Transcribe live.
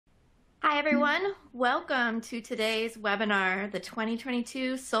Hi, everyone. Welcome to today's webinar, the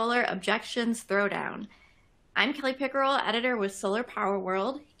 2022 Solar Objections Throwdown. I'm Kelly Pickerel, editor with Solar Power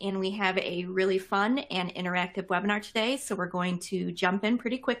World, and we have a really fun and interactive webinar today, so we're going to jump in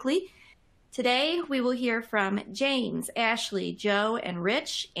pretty quickly. Today, we will hear from James, Ashley, Joe, and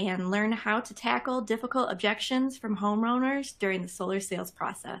Rich, and learn how to tackle difficult objections from homeowners during the solar sales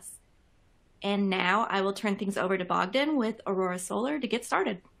process. And now I will turn things over to Bogdan with Aurora Solar to get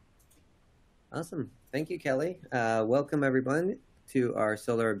started. Awesome. Thank you, Kelly. Welcome, everyone, to our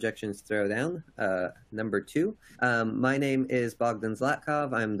Solar Objections Throwdown, number 2. My name is Bogdan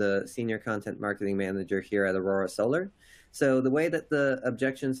Zlatkov. I'm the Senior Content Marketing Manager here at Aurora Solar. So the way that the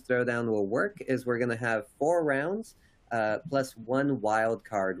Objections Throwdown will work is we're going to have 4 rounds plus 1 wild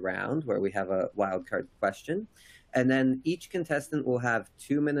card round where we have a wild card question. And then each contestant will have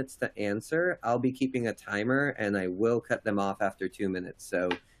 2 minutes to answer. I'll be keeping a timer, and I will cut them off after 2 minutes. So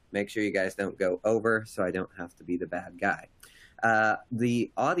make sure you guys don't go over so I don't have to be the bad guy. The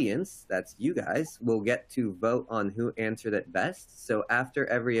audience, that's you guys, will get to vote on who answered it best. So after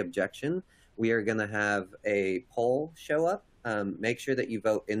every objection, we are going to have a poll show up. Make sure that you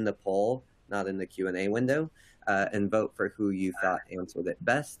vote in the poll, not in the Q&A window, and vote for who you thought answered it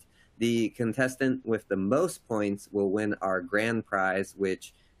best. The contestant with the most points will win our grand prize,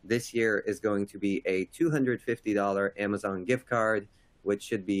 which this year is going to be a $250 Amazon gift card, which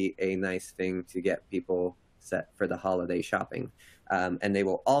should be a nice thing to get people set for the holiday shopping. And they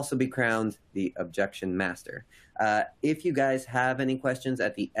will also be crowned the Objection Master. If you guys have any questions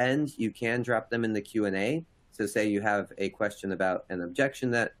at the end, you can drop them in the Q&A. So say you have a question about an objection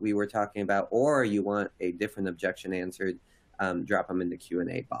that we were talking about, or you want a different objection answered, drop them in the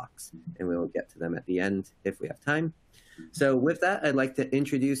Q&A box, and we will get to them at the end if we have time. So with that, I'd like to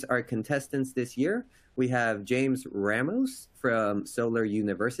introduce our contestants this year. We have James Ramos from Solar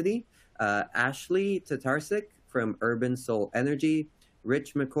University, Ashley Tatarsik from Urban Soul Energy,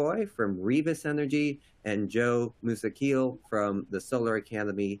 Rich McCoy from Revis Energy, and Joe Musakil from the Solar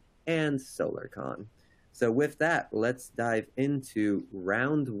Academy and SolarCon. So with that, let's dive into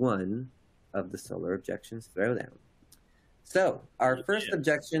round 1 of the Solar Objections Throwdown. So our first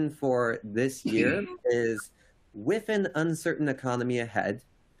objection for this year is, with an uncertain economy ahead,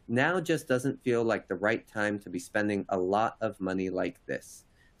 now just doesn't feel like the right time to be spending a lot of money like this.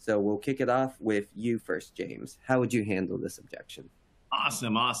 So we'll kick it off with you first, James. How would you handle this objection?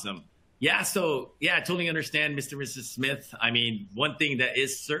 Awesome. Yeah, so I totally understand, Mr. and Mrs. Smith. I mean, one thing that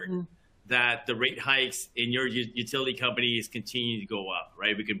is certain, that the rate hikes in your utility company is continuing to go up,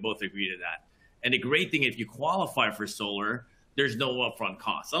 right? We can both agree to that. And the great thing, if you qualify for solar, there's no upfront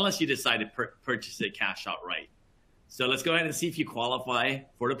costs, unless you decide to purchase it cash outright. So let's go ahead and see if you qualify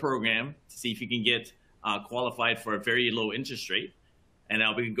for the program, see if you can get qualified for a very low interest rate, and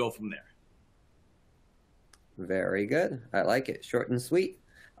we can go from there. Very good. I like it. Short and sweet.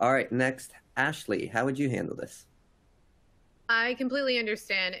 All right, next, Ashley, how would you handle this? I completely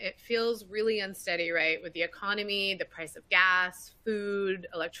understand. It feels really unsteady, right? With the economy, the price of gas, food,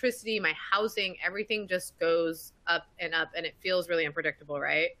 electricity, my housing, everything just goes up, and it feels really unpredictable,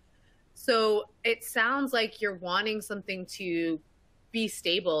 right? So it sounds like you're wanting something to be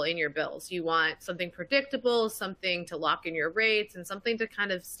stable in your bills. You want something predictable, something to lock in your rates, and something to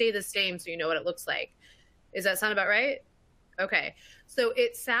kind of stay the same so you know what it looks like. Does that sound about right? Okay. So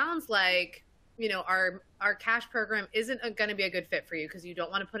it sounds like, you know, our cash program isn't going to be a good fit for you because you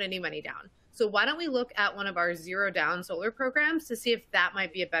don't want to put any money down. So why don't we look at one of our 0 down solar programs to see if that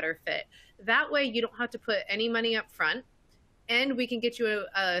might be a better fit? That way you don't have to put any money up front, and we can get you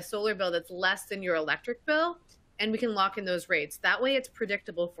a solar bill that's less than your electric bill, and we can lock in those rates. That way it's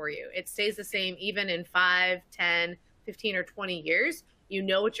predictable for you. It stays the same even in 5, 10, 15, or 20 years. You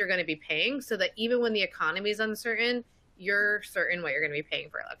know what you're going to be paying, so that even when the economy is uncertain, you're certain what you're going to be paying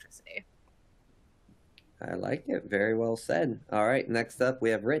for electricity. I like it. Very well said. All right, next up,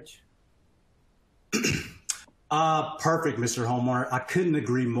 we have Rich. Perfect, Mr. Homeowner. I couldn't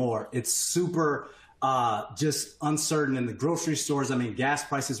agree more. It's super just uncertain in the grocery stores. I mean, gas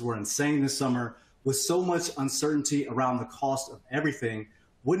prices were insane this summer. With so much uncertainty around the cost of everything,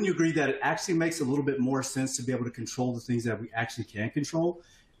 wouldn't you agree that it actually makes a little bit more sense to be able to control the things that we actually can control?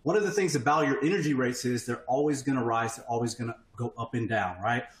 One of the things about your energy rates is they're always going to rise, they're always going to go up and down,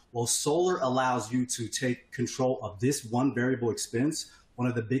 right? Well, solar allows you to take control of this one variable expense, one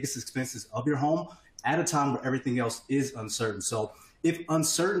of the biggest expenses of your home, at a time where everything else is uncertain. So if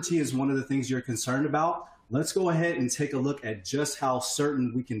uncertainty is one of the things you're concerned about, let's go ahead and take a look at just how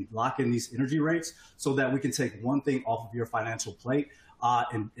certain we can lock in these energy rates so that we can take one thing off of your financial plate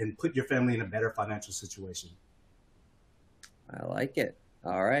and put your family in a better financial situation. I like it.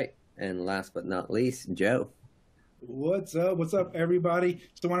 All right. And last but not least, Joe. What's up? What's up, everybody?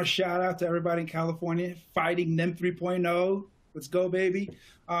 Just want to shout out to everybody in California fighting NEM 3.0. Let's go, baby.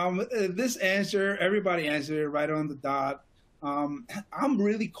 This answer, everybody answered it right on the dot. I'm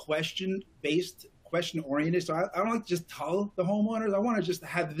really question-based, question-oriented, so I don't like to just tell the homeowners. I want to just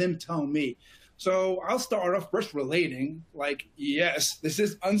have them tell me. So I'll start off first relating, like, yes, this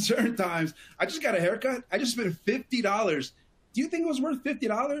is uncertain times. I just got a haircut. I just spent $50. Do you think it was worth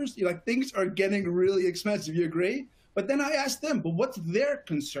 $50? You're like, things are getting really expensive. You agree? But then I asked them, but what's their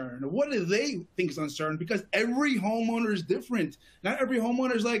concern? What do they think is uncertain? Because every homeowner is different. Not every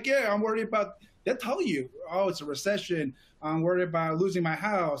homeowner is like, yeah, I'm worried about, they'll tell you, oh, it's a recession. I'm worried about losing my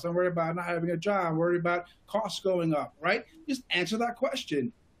house. I'm worried about not having a job. I'm worried about costs going up, right? Just answer that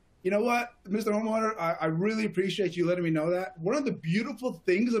question. You know what, Mr. Homeowner, I really appreciate you letting me know that. One of the beautiful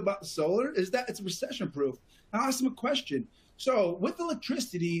things about solar is that it's recession-proof. I'll ask them a question. So with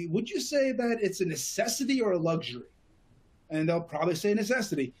electricity, would you say that it's a necessity or a luxury? And they'll probably say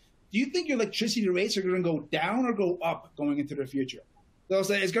necessity. Do you think your electricity rates are going to go down or go up going into the future? They'll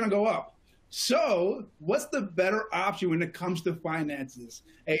say it's going to go up. So what's the better option when it comes to finances?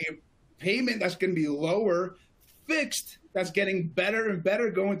 A payment that's going to be lower, fixed, that's getting better and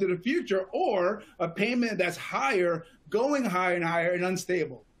better going to the future, or a payment that's higher, going higher and higher and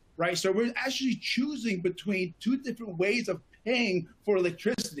unstable, right? So we're actually choosing between two different ways of paying for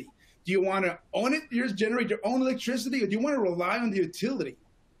electricity. Do you want to own it, you generate your own electricity, or do you want to rely on the utility?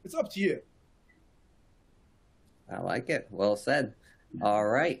 It's up to you. I like it. Well said. All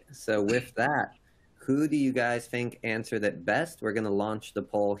right. So with that, who do you guys think answered it best? We're going to launch the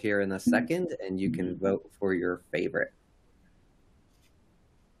poll here in a second, and you can vote for your favorite.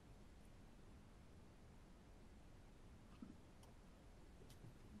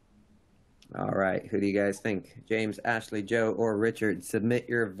 All right. Who do you guys think? James, Ashley, Joe, or Richard? Submit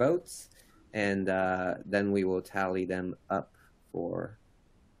your votes, and then we will tally them up for...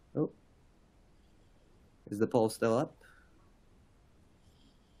 Oh. Is the poll still up?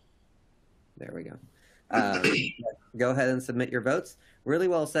 There we go. Go ahead and submit your votes. Really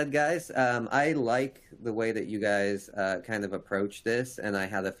well said, guys. I like the way that you guys kind of approach this, and I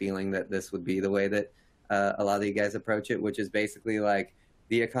had a feeling that this would be the way that a lot of you guys approach it, which is basically like,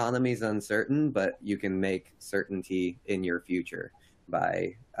 the economy is uncertain, but you can make certainty in your future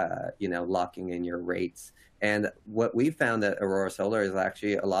by, locking in your rates. And what we found at Aurora Solar is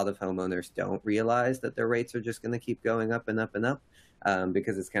actually a lot of homeowners don't realize that their rates are just going to keep going up and up and up,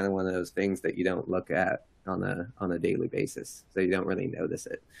 because it's kind of one of those things that you don't look at on a daily basis, so you don't really notice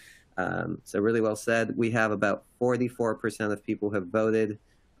it. So really well said. We have about 44% of people have voted.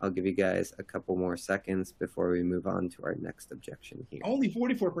 I'll give you guys a couple more seconds before we move on to our next objection here. Only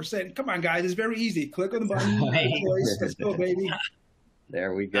 44%. Come on, guys. It's very easy. Click on the button. Let's go, baby.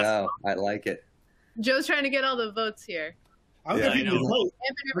 There we go. I like it. Joe's trying to get all the votes here. I don't care if you vote.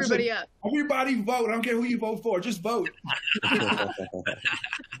 Amping everybody up. Everybody vote. I don't care who you vote for. Just vote.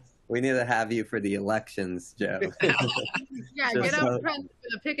 We need to have you for the elections, Joe. Yeah, get out front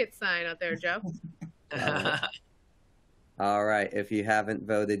with a picket sign out there, Joe. All right. If you haven't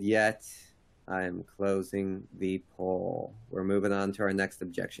voted yet, I am closing the poll. We're moving on to our next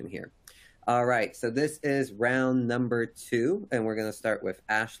objection here. All right. So this is round number 2, and we're going to start with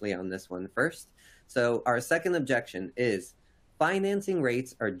Ashley on this one first. So our second objection is financing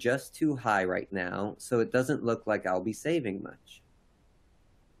rates are just too high right now, so it doesn't look like I'll be saving much.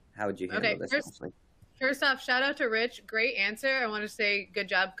 How would you handle this? First off, shout out to Rich. Great answer. I want to say good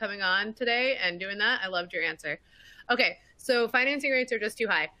job coming on today and doing that. I loved your answer. Okay, so financing rates are just too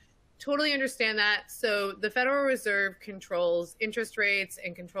high. Totally understand that. So the Federal Reserve controls interest rates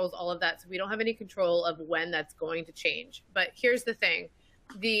and controls all of that. So we don't have any control of when that's going to change. But here's the thing.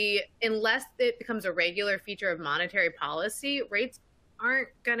 Unless it becomes a regular feature of monetary policy, rates aren't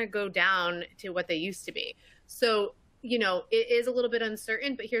going to go down to what they used to be. So, it is a little bit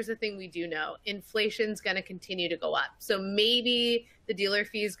uncertain, but here's the thing we do know. Inflation's going to continue to go up. So maybe the dealer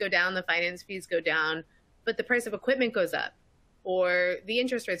fees go down, the finance fees go down, but the price of equipment goes up, or the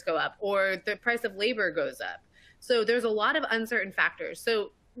interest rates go up, or the price of labor goes up. So there's a lot of uncertain factors.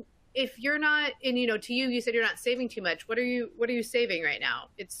 So if you're not, and you said you're not saving too much. What are you saving right now?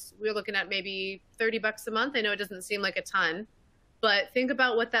 We're looking at maybe $30 a month. I know it doesn't seem like a ton, but think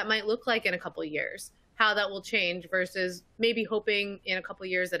about what that might look like in a couple of years, how that will change versus maybe hoping in a couple of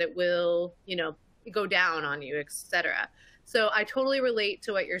years that it will, go down on you, etc. So I totally relate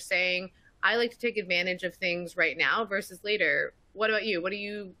to what you're saying. I like to take advantage of things right now versus later. What about you? What do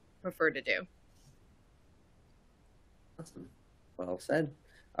you prefer to do? Awesome. Well said.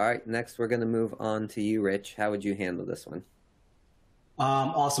 All right, next we're going to move on to you, Rich. How would you handle this one?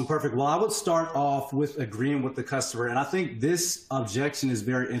 Awesome. Perfect. Well, I would start off with agreeing with the customer. And I think this objection is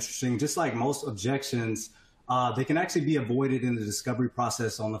very interesting. Just like most objections, they can actually be avoided in the discovery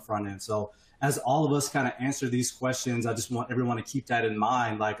process on the front end. So as all of us kind of answer these questions, I just want everyone to keep that in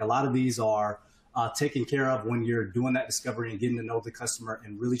mind. Like a lot of these are taken care of when you're doing that discovery and getting to know the customer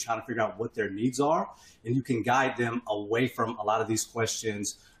and really trying to figure out what their needs are. And you can guide them away from a lot of these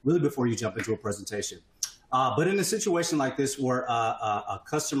questions really before you jump into a presentation. But in a situation like this where a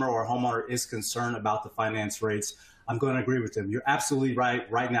customer or a homeowner is concerned about the finance rates, I'm going to agree with them. You're absolutely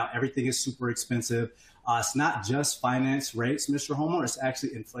right. Right now, everything is super expensive. It's not just finance rates, Mr. Homeowner. It's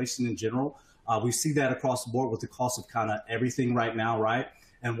actually inflation in general. We see that across the board with the cost of kind of everything right now, right?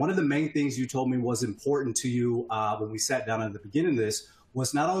 And one of the main things you told me was important to you when we sat down at the beginning of this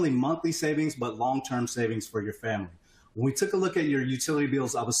was not only monthly savings, but long-term savings for your family. When we took a look at your utility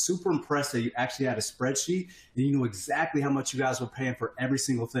bills, I was super impressed that you actually had a spreadsheet and you knew exactly how much you guys were paying for every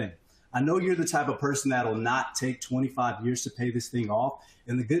single thing. I know you're the type of person that will not take 25 years to pay this thing off.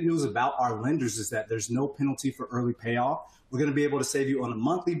 And the good news about our lenders is that there's no penalty for early payoff. We're going to be able to save you on a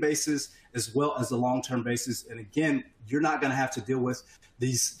monthly basis as well as a long-term basis. And again, you're not going to have to deal with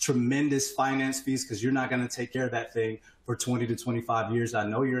these tremendous finance fees because you're not going to take care of that thing for 20 to 25 years. I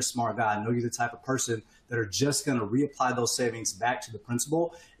know you're a smart guy. I know you're the type of person that are just going to reapply those savings back to the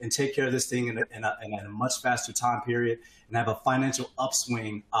principal and take care of this thing in a much faster time period and have a financial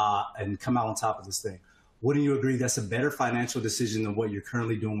upswing and come out on top of this thing. Wouldn't you agree that's a better financial decision than what you're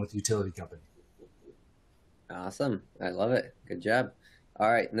currently doing with the utility company? Awesome. I love it. Good job.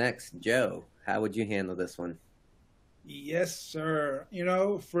 All right, next, Joe, how would you handle this one? Yes, sir. You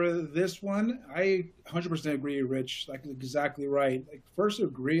know, for this one, I 100% agree, Rich. Like, exactly right. Like, first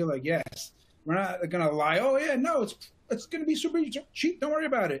agree, like, yes, we're not going to lie. Oh, yeah, no, it's going to be super cheap. Don't worry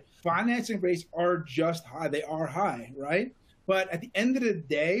about it. Financing rates are just high. They are high, right? But at the end of the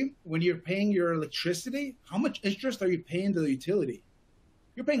day, when you're paying your electricity, how much interest are you paying to the utility?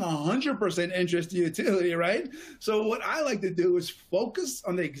 You're paying 100% interest to utility, right? So what I like to do is focus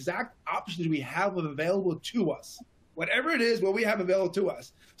on the exact options we have available to us. Whatever it is, what we have available to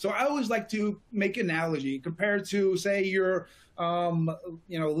us. So I always like to make an analogy compared to, say, you're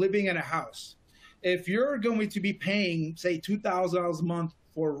living in a house. If you're going to be paying, say, $2,000 a month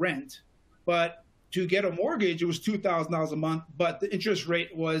for rent, but to get a mortgage, it was $2,000 a month, but the interest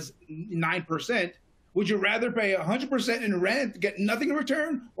rate was 9%, would you rather pay 100% in rent, get nothing in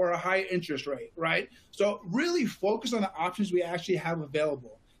return, or a high interest rate, right? So really focus on the options we actually have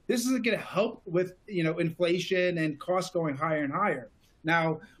available. This is going to help with, inflation and costs going higher and higher.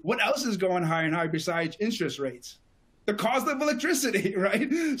 Now, what else is going higher and higher besides interest rates? The cost of electricity,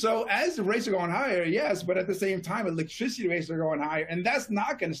 right? So as the rates are going higher, yes, but at the same time, electricity rates are going higher, and that's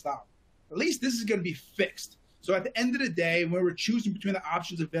not going to stop. At least this is going to be fixed. So at the end of the day, when we're choosing between the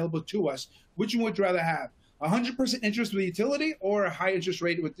options available to us, which one would you rather have? 100% interest with the utility or a high interest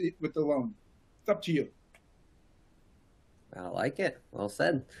rate with the loan? It's up to you. I like it. Well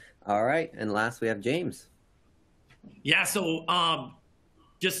said. All right. And last, we have James. Yeah. So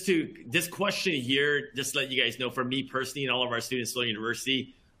this question here, just to let you guys know, for me personally and all of our students at Solar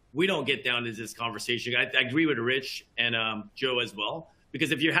University, we don't get down to this conversation. I agree with Rich and Joe as well.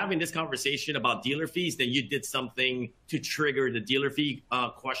 Because if you're having this conversation about dealer fees, then you did something to trigger the dealer fee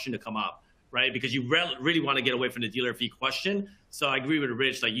question to come up, right? Because you really want to get away from the dealer fee question. So I agree with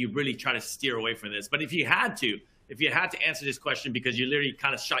Rich, like you really try to steer away from this. But if you had to answer this question because you literally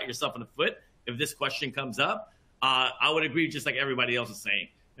kind of shot yourself in the foot, if this question comes up, I would agree just like everybody else is saying.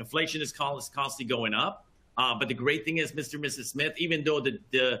 Inflation is constantly going up. But the great thing is, Mr. and Mrs. Smith, even though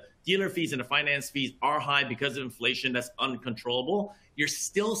the dealer fees and the finance fees are high because of inflation that's uncontrollable, you're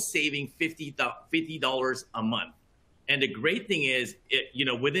still saving $50 a month. And the great thing is,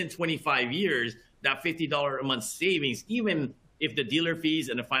 within 25 years, that $50 a month savings, even if the dealer fees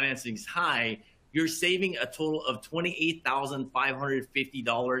and the financing is high, you're saving a total of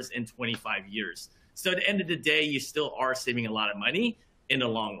 $28,550 in 25 years. So at the end of the day, you still are saving a lot of money in the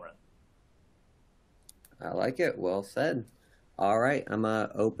long run. I like it. Well said. All right. I'm going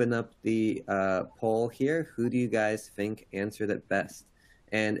to open up the poll here. Who do you guys think answered it best?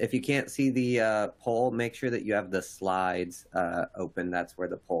 And if you can't see the poll, make sure that you have the slides open. That's where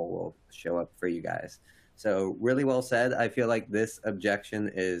the poll will show up for you guys. So really well said. I feel like this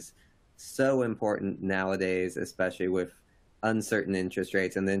objection is so important nowadays, especially with uncertain interest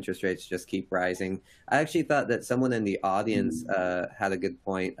rates, and the interest rates just keep rising. I actually thought that someone in the audience had a good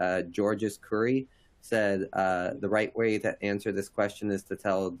point. Georges Curry said the right way to answer this question is to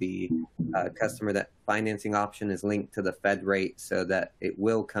tell the customer that financing option is linked to the Fed rate so that it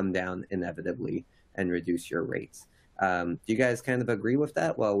will come down inevitably and reduce your rates. Do you guys kind of agree with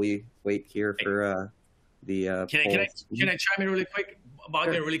that while we wait here for the Can I polls? chime in really quick?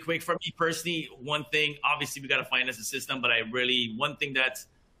 Bogdan, Sure. really quick. For me personally, one thing, obviously we got to finance the system, but one thing that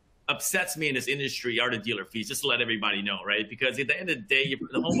upsets me in this industry are the dealer fees, just to let everybody know, right? Because at the end of the day,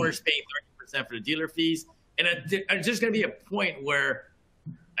 the homeowner's paying 30% for the dealer fees. And it's just going to be a point where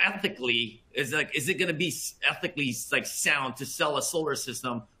ethically, is it going to be ethically like sound to sell a solar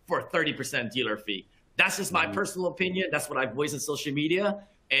system for a 30% dealer fee? That's just my personal opinion. That's what I voice on social media.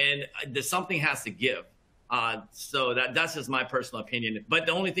 And something has to give. So that's just my personal opinion. But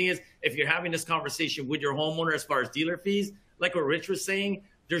the only thing is, if you're having this conversation with your homeowner as far as dealer fees, like what Rich was saying,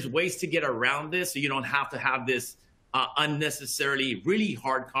 there's ways to get around this so you don't have to have this unnecessarily really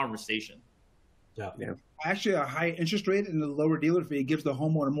hard conversation. Yeah. Actually, a high interest rate and a lower dealer fee gives the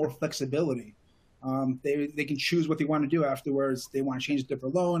homeowner more flexibility. They can choose what they want to do afterwards. They want to change it for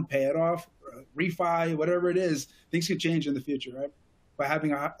loan, pay it off, refi, whatever it is. Things can change in the future, right? By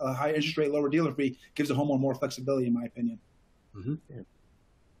having a high interest rate, lower dealer fee gives the homeowner more flexibility, in my opinion. Mm-hmm. Yeah.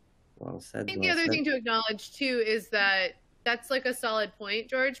 Well said. I think the other thing to acknowledge too is that that's like a solid point,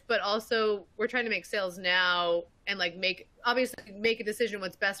 George, but also we're trying to make sales now and like make a decision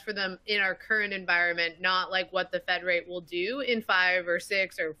what's best for them in our current environment, not like what the Fed rate will do in 5 or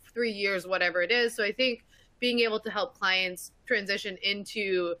 6 or 3 years, whatever it is. So I think being able to help clients transition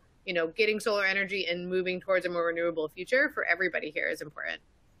into, getting solar energy and moving towards a more renewable future for everybody here is important.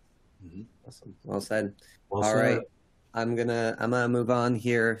 Mm-hmm. Awesome. Well said. Well All said. right. I'm gonna move on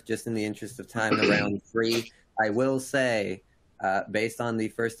here just in the interest of time to round 3. I will say, based on the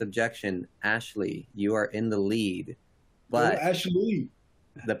first objection, Ashley, you are in the lead. But Ashley,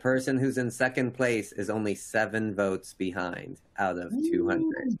 the person who's in second place is only 7 votes behind out of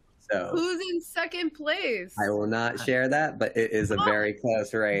 200. So Who's in second place? I will not share that, but it is a very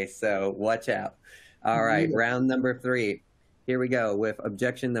close race. So watch out. All right, round number 3. Here we go with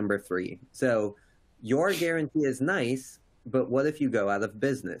objection number 3. So your guarantee is nice, but what if you go out of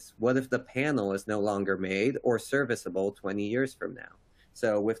business? What if the panel is no longer made or serviceable 20 years from now?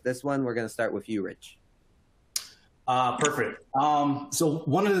 So with this one, we're going to start with you, Rich. Perfect. So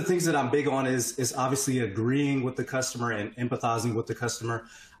one of the things that I'm big on is obviously agreeing with the customer and empathizing with the customer.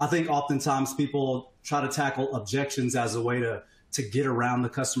 I think oftentimes people try to tackle objections as a way to get around the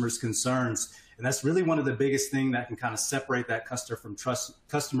customer's concerns. And that's really one of the biggest things that can kind of separate that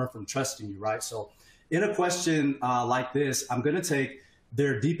customer from trusting you, right? So in a question like this, I'm going to take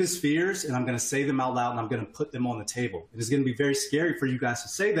their deepest fears and I'm going to say them out loud and I'm going to put them on the table. It is going to be very scary for you guys to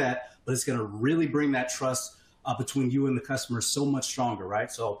say that, but it's going to really bring that trust between you and the customer so much stronger,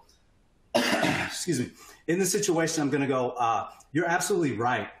 right? So, excuse me. In this situation, I'm going to go, you're absolutely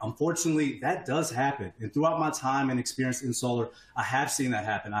right. Unfortunately, that does happen. And throughout my time and experience in solar, I have seen that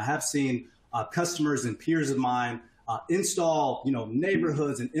happen. I have seen customers and peers of mine install,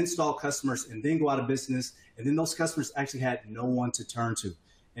 neighborhoods and install customers and then go out of business. And then those customers actually had no one to turn to.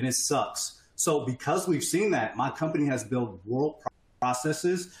 And it sucks. So because we've seen that, my company has built world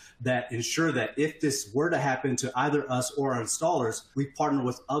processes that ensure that if this were to happen to either us or our installers, we partner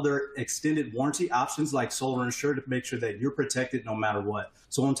with other extended warranty options like Solar Insure to make sure that you're protected no matter what.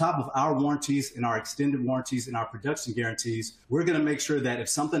 So on top of our warranties and our extended warranties and our production guarantees, we're going to make sure that if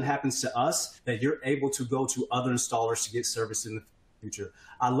something happens to us, that you're able to go to other installers to get service in the future.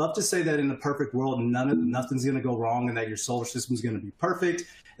 I love to say that in the perfect world, nothing's going to go wrong and that your solar system is going to be perfect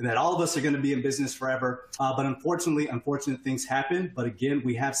and that all of us are going to be in business forever. But unfortunately, unfortunate things happen. But again,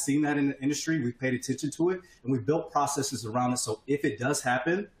 we have seen that in the industry. We've paid attention to it and we've built processes around it. So if it does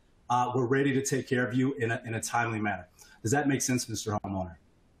happen, we're ready to take care of you in a timely manner. Does that make sense, Mr. Homeowner?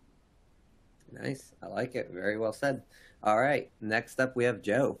 Nice. I like it. Very well said. All right. Next up, we have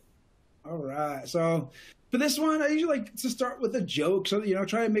Joe. all right. So for this one, I usually like to start with a joke. So,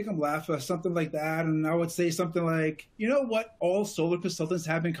 try to make them laugh or something like that. And I would say something like, you know what all solar consultants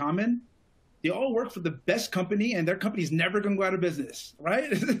have in common? They all work for the best company and their company's never going to go out of business, right?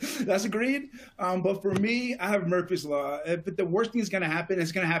 That's agreed. But for me, I have Murphy's Law. If the worst thing is going to happen,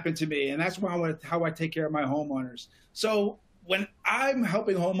 it's going to happen to me. And that's how I take care of my homeowners. So when I'm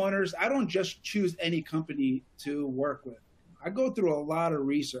helping homeowners, I don't just choose any company to work with. I go through a lot of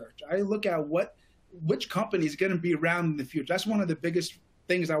research. I look at which company is going to be around in the future. That's one of the biggest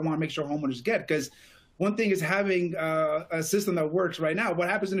things I want to make sure homeowners get, because one thing is having a system that works right now. What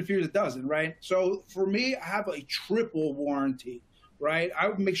happens in the future that doesn't, right? So for me, I have a triple warranty, right? I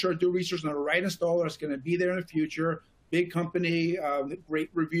would make sure I do research on the right installer that's going to be there in the future. Big company, great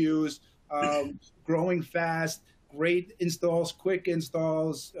reviews, growing fast, great installs, quick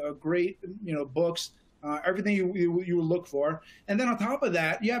installs, great books. Everything you would look for. And then on top of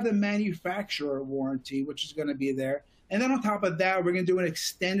that, you have the manufacturer warranty, which is going to be there. And then on top of that, we're going to do an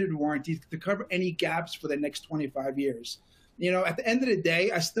extended warranty to cover any gaps for the next 25 years. You know, at the end of the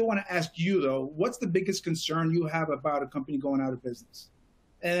day, I still want to ask you, though, what's the biggest concern you have about a company going out of business?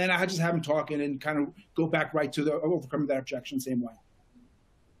 And then I just have them talking and kind of go back right to the overcoming that objection same way.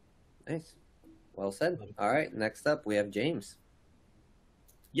 Nice. Well said. All right. Next up, we have James.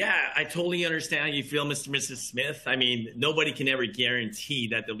 Yeah, I totally understand how you feel, Mr. and Mrs. Smith. I mean, nobody can ever guarantee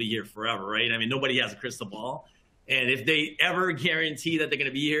that they'll be here forever, right? I mean, nobody has a crystal ball. And if they ever guarantee that they're going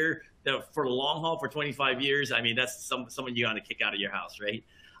to be here for the long haul for 25 years, I mean, that's someone you got to kick out of your house, right?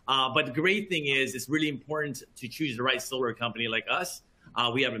 But the great thing is it's really important to choose the right solar company like us.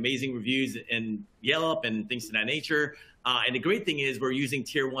 We have amazing reviews in Yelp and things of that nature. And the great thing is we're using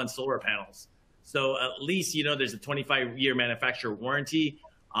tier 1 solar panels. So at least, you know, there's a 25-year manufacturer warranty.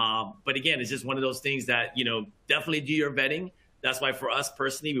 But again, it's just one of those things that, you know, definitely do your vetting. That's why for us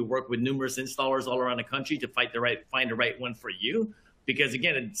personally, we work with numerous installers all around the country to find the right one for you. Because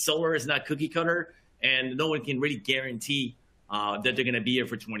again, solar is not cookie cutter, and no one can really guarantee that they're going to be here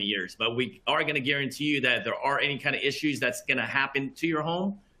for 20 years. But we are going to guarantee you that if there are any kind of issues that's going to happen to your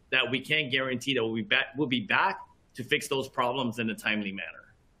home, that we can guarantee that we'll be back to fix those problems in a timely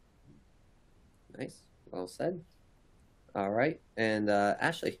manner. Nice. Well said. All right. And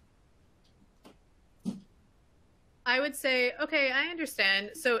Ashley. I would say, okay, I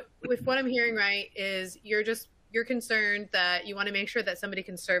understand. So with what I'm hearing right is you're concerned that you want to make sure that somebody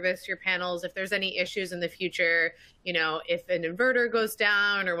can service your panels if there's any issues in the future. You know, if an inverter goes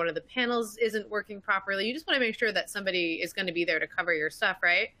down or one of the panels isn't working properly, you just want to make sure that somebody is going to be there to cover your stuff,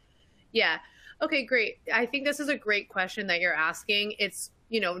 right? Yeah. Okay, great. I think this is a great question that you're asking. It's,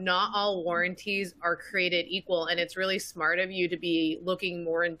 you know, not all warranties are created equal, and it's really smart of you to be looking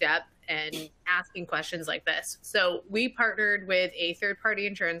more in depth and asking questions like this. So we partnered with a third-party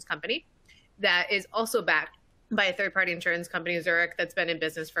insurance company that is also backed by a third-party insurance company, Zurich, that's been in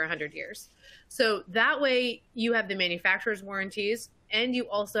business for 100 years. So that way you have the manufacturer's warranties, and you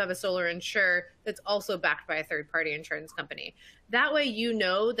also have a solar insurer that's also backed by a third-party insurance company. That way you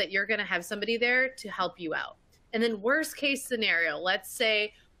know that you're going to have somebody there to help you out. And then worst case scenario, let's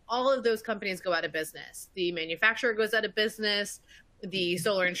say all of those companies go out of business. The manufacturer goes out of business, the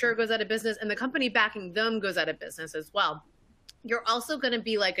solar insurer goes out of business, and the company backing them goes out of business as well. You're also going to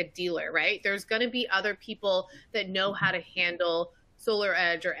be like a dealer, right? There's going to be other people that know how to handle Solar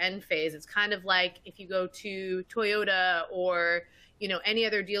Edge or Enphase. It's kind of like if you go to Toyota or, you know, any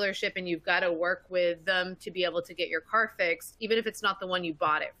other dealership and you've got to work with them to be able to get your car fixed, even if it's not the one you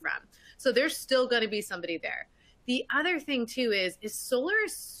bought it from. So there's still going to be somebody there. The other thing too is solar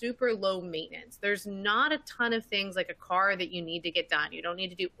is super low maintenance. There's not a ton of things like a car that you need to get done. You don't need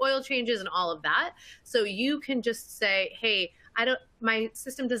to do oil changes and all of that. So you can just say, hey, my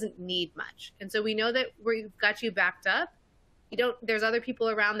system doesn't need much. And so we know that we've got you backed up. There's other people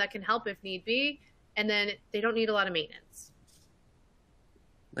around that can help if need be. And then they don't need a lot of maintenance.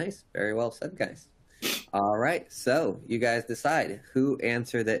 Nice. Very well said, guys. All right. So you guys decide who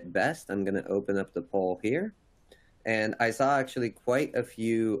answered it best. I'm going to open up the poll here. And I saw actually quite a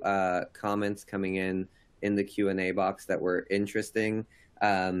few comments coming in the Q&A box that were interesting.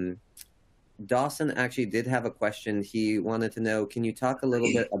 Dawson actually did have a question. He wanted to know, can you talk a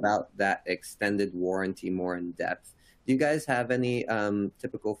little bit about that extended warranty more in depth? Do you guys have any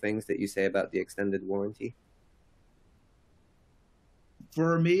typical things that you say about the extended warranty?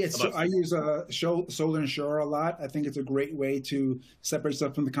 For me, I use a solar insurer a lot. I think it's a great way to separate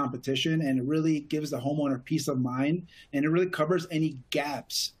stuff from the competition, and it really gives the homeowner peace of mind, and it really covers any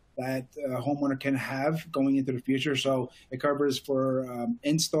gaps that a homeowner can have going into the future. So it covers for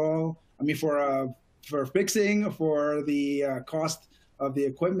for fixing, for the cost of the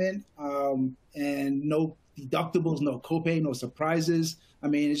equipment, and no deductibles, no copay, no surprises. I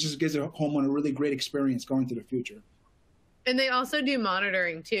mean, it just gives a homeowner a really great experience going to the future. And they also do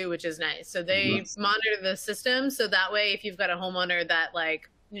monitoring too, which is nice. So they monitor the system. So that way, if you've got a homeowner that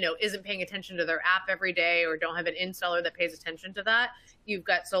isn't paying attention to their app every day or don't have an installer that pays attention to that, you've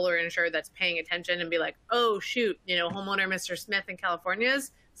got solar insured that's paying attention and be like, oh shoot, homeowner Mr. Smith in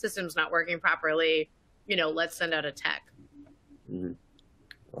California's system's not working properly. Let's send out a tech. Mm-hmm.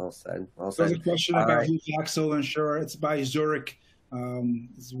 Well said. Well said. There's a question about who's the solar insurer. It's by Zurich.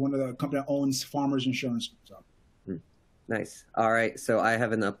 It's one of the company that owns Farmers Insurance. So. Nice. All right. So I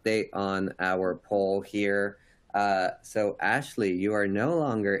have an update on our poll here. So Ashley, you are no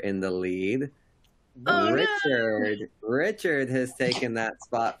longer in the lead. Oh, Richard has taken that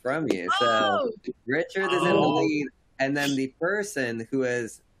spot from you. So Richard is in the lead. And then the person who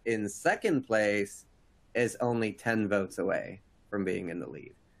is in second place is only 10 votes away from being in the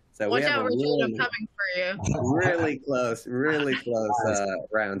lead. So Watch we have out, a Richard, I'm really, coming for you. really close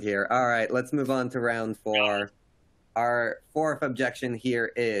round here. All right, let's move on to round 4. Our fourth objection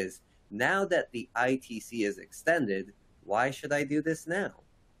here is, now that the ITC is extended, why should I do this now?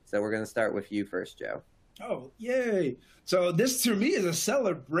 So we're going to start with you first, Joe. Oh, yay. So this to me is a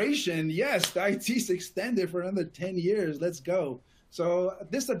celebration. Yes, the IT's extended for another 10 years. Let's go. So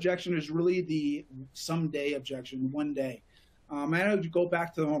this objection is really the someday objection, one day. I know you go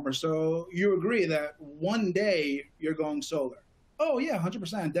back to the homer. So you agree that one day you're going solar. Oh, yeah,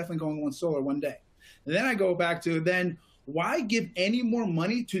 100%. I'm definitely going solar one day. And then I go back to, then why give any more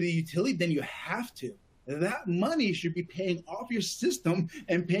money to the utility than you have to? That money should be paying off your system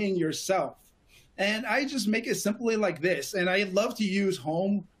and paying yourself. And I just make it simply like this. And I love to use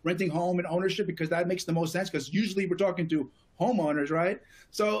renting home and ownership, because that makes the most sense, because usually we're talking to homeowners, right?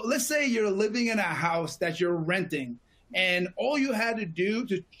 So let's say you're living in a house that you're renting, and all you had to do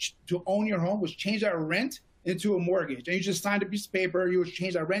to own your home was change that rent into a mortgage. And you just signed a piece of paper, you would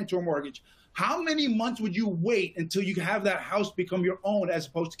change that rent to a mortgage. How many months would you wait until you have that house become your own as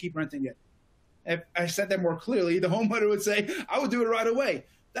opposed to keep renting it? If I said that more clearly, the homeowner would say, I would do it right away.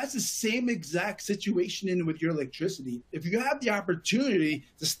 That's the same exact situation with your electricity. If you have the opportunity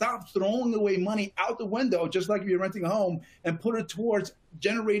to stop throwing away money out the window, just like if you're renting a home, and put it towards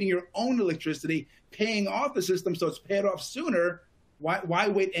generating your own electricity, paying off the system so it's paid off sooner, why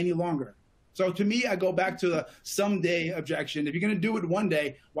wait any longer? So to me, I go back to the someday objection. If you're going to do it one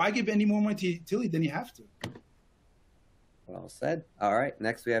day, why give any more money to utility than you have to? Well said. All right,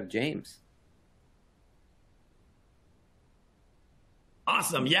 next we have James.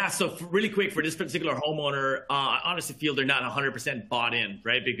 Awesome. Yeah. So really quick, for this particular homeowner, I honestly feel they're not 100% bought in,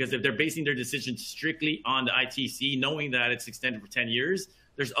 right? Because if they're basing their decision strictly on the ITC, knowing that it's extended for 10 years,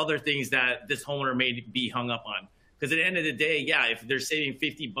 there's other things that this homeowner may be hung up on. Because at the end of the day, yeah, if they're saving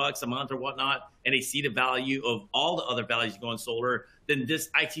 $50 a month or whatnot, and they see the value of all the other values going solar, then this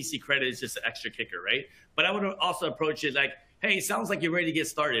ITC credit is just an extra kicker, right? But I would also approach it like, hey, it sounds like you're ready to get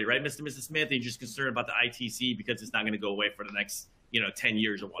started, right, Mr. and Mrs. Smith? And you're just concerned about the ITC because it's not going to go away for the next 10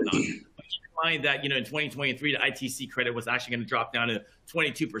 years or whatnot. But keep in mind that, in 2023, the ITC credit was actually going to drop down to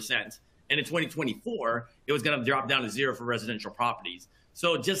 22%. And in 2024, it was going to drop down to 0 for residential properties.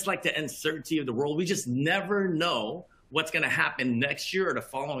 So just like the uncertainty of the world, we just never know what's going to happen next year or the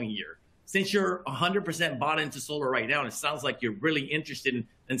following year. Since you're 100% bought into solar right now, and it sounds like you're really interested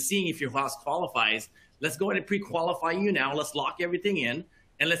in seeing if your house qualifies, let's go ahead and pre-qualify you now. Let's lock everything in.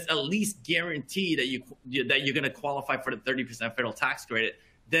 And let's at least guarantee that you're going to qualify for the 30% federal tax credit,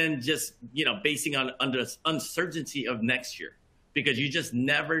 than just basing on under uncertainty of next year, because you just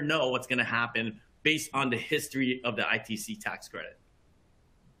never know what's going to happen based on the history of the ITC tax credit.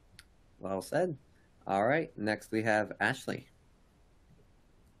 Well said. All right, next we have Ashley.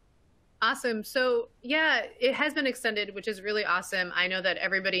 Awesome. So yeah, it has been extended, which is really awesome. I know that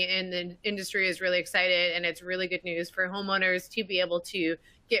everybody in the industry is really excited, and it's really good news for homeowners to be able to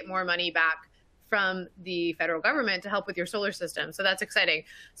get more money back from the federal government to help with your solar system. So that's exciting.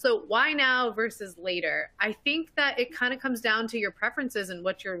 So why now versus later? I think that it kind of comes down to your preferences and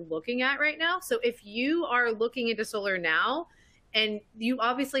what you're looking at right now. So if you are looking into solar now, and you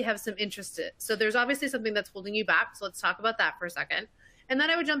obviously have some interest in it, so there's obviously something that's holding you back. So let's talk about that for a second. And then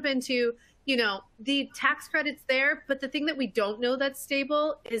I would jump into, the tax credits there. But the thing that we don't know that's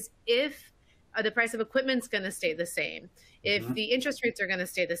stable is if the price of equipment's going to stay the same, if the interest rates are going to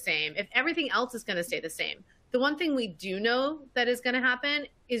stay the same, if everything else is going to stay the same. The one thing we do know that is going to happen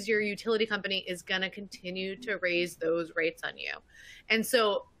is your utility company is going to continue to raise those rates on you. And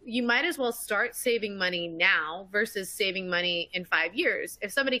so you might as well start saving money now versus saving money in 5 years.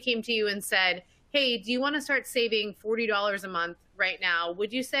 If somebody came to you and said, hey, do you want to start saving $40 a month right now?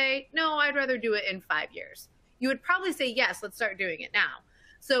 Would you say, no, I'd rather do it in 5 years? You would probably say, yes, let's start doing it now.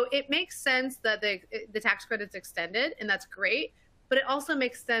 So it makes sense that the tax credit's extended, and that's great. But it also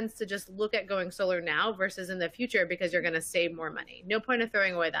makes sense to just look at going solar now versus in the future, because you're going to save more money. No point of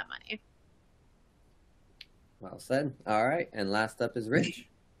throwing away that money. Well said. All right, and last up is Rich.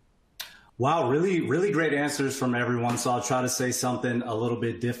 Wow, really, really great answers from everyone. So I'll try to say something a little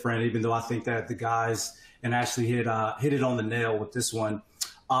bit different, even though I think that the guys and Ashley hit it on the nail with this one.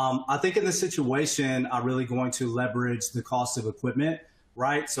 I think in this situation, I'm really going to leverage the cost of equipment,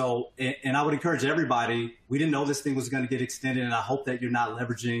 right? So, and I would encourage everybody, we didn't know this thing was going to get extended, and I hope that you're not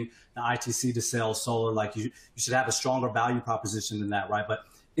leveraging the ITC to sell solar. Like you should have a stronger value proposition than that, right? But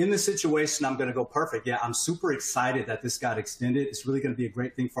in this situation, I'm going to go perfect. Yeah, I'm super excited that this got extended. It's really going to be a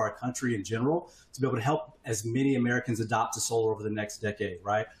great thing for our country in general to be able to help as many Americans adopt to solar over the next decade,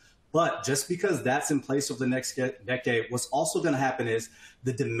 right? But just because that's in place over the next decade, what's also going to happen is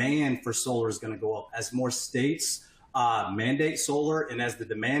the demand for solar is going to go up as more states mandate solar. And as the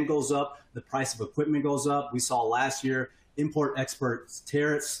demand goes up, the price of equipment goes up. We saw last year, import-export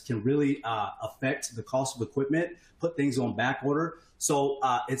tariffs can really affect the cost of equipment, put things on back order. So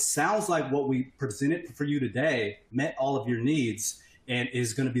it sounds like what we presented for you today met all of your needs and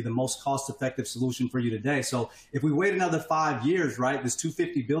is going to be the most cost-effective solution for you today. So if we wait another 5 years, right, this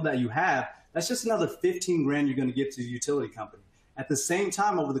 250 bill that you have, that's just another 15 grand you're going to give to the utility company. At the same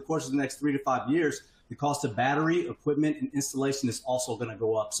time, over the course of the next 3 to 5 years, the cost of battery, equipment, and installation is also going to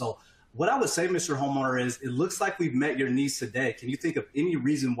go up. So what I would say, Mr. Homeowner, is it looks like we've met your needs today. Can you think of any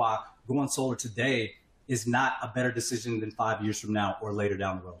reason why going solar today is not a better decision than 5 years from now or later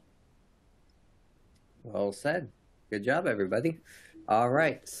down the road? Well said. Good job, everybody. All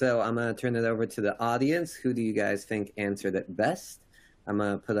right, so I'm going to turn it over to the audience. Who do you guys think answered it best? I'm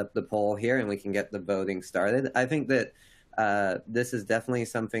going to put up the poll here and we can get the voting started. I think that this is definitely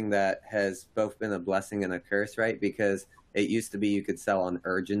something that has both been a blessing and a curse, right? Because it used to be you could sell on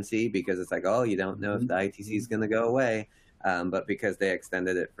urgency because it's like, oh, you don't know if the ITC is going to go away. But because they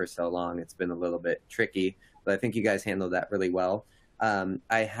extended it for so long, it's been a little bit tricky. But I think you guys handled that really well.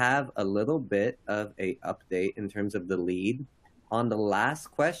 I have a little bit of an update in terms of the lead. On the last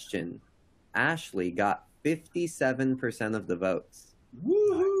question, Ashley got 57% of the votes,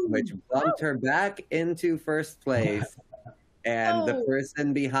 which bumped her back into first place. And the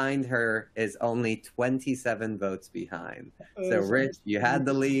person behind her is only 27 votes behind. So, Rich, you had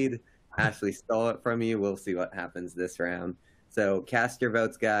the lead. Ashley stole it from you. We'll see what happens this round. So cast your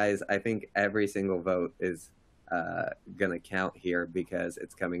votes, guys. I think every single vote is going to count here because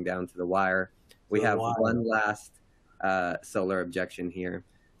it's coming down to the wire. We have one last solar objection here.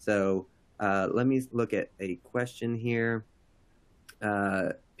 So let me look at a question here.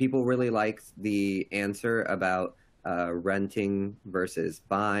 People really liked the answer about renting versus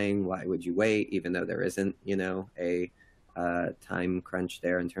buying. Why would you wait, even though there isn't, you know, a time crunch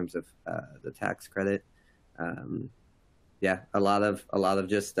there in terms of the tax credit? Yeah, a lot of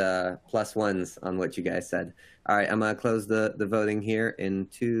just plus ones on what you guys said. All right, I'm gonna close the voting here in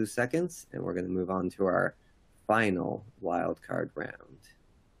 2 seconds, and we're gonna move on to our final wild card round.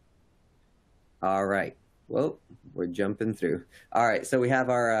 All right. Well, we're jumping through. All right, so we have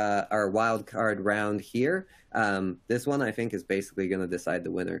our wild card round here. This one I think is basically going to decide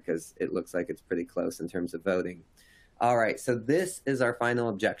the winner because it looks like it's pretty close in terms of voting. All right, so this is our final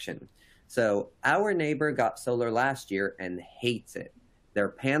objection. So our neighbor got solar last year and hates it. Their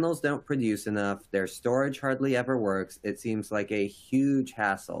panels don't produce enough. Their storage hardly ever works. It seems like a huge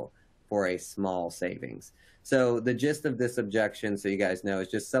hassle for a small savings. So the gist of this objection, so you guys know, is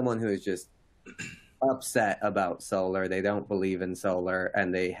just someone who is just upset about solar. They don't believe in solar,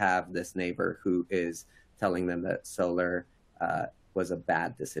 and they have this neighbor who is telling them that solar was a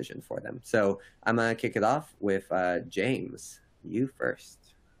bad decision for them. So I'm going to kick it off with James. You first.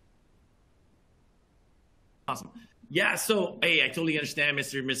 Awesome. Yeah, so hey, I totally understand,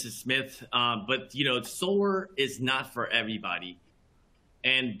 Mr. and Mrs. Smith, but you know, solar is not for everybody.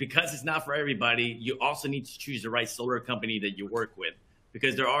 And because it's not for everybody, you also need to choose the right solar company that you work with.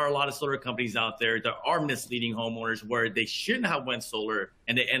 Because there are a lot of solar companies out there that are misleading homeowners where they shouldn't have went solar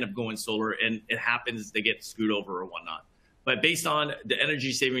and they end up going solar, and it happens they get screwed over or whatnot. But based on the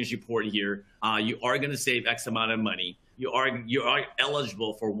energy savings report here, you are going to save X amount of money. You are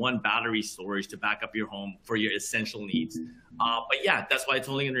eligible for one battery storage to back up your home for your essential needs. But yeah, that's why I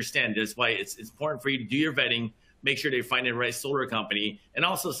totally understand. That's why it's important for you to do your vetting, make sure they find the right solar company. And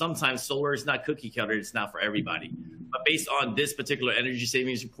also sometimes solar is not cookie cutter. It's not for everybody. But based on this particular energy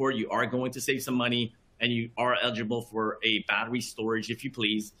savings report, you are going to save some money and you are eligible for a battery storage, if you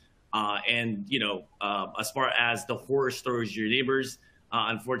please. And, you know, as far as the horror stories, your neighbors,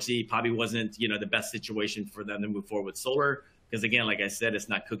 unfortunately, probably wasn't, you know, the best situation for them to move forward with solar. Because again, like I said, it's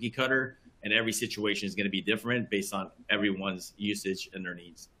not cookie cutter and every situation is going to be different based on everyone's usage and their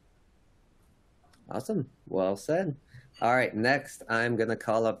needs. Awesome. Well said. All right, next I'm going to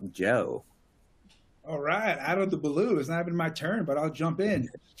call up Joe. All right, out of the blue. It's not even my turn, but I'll jump in.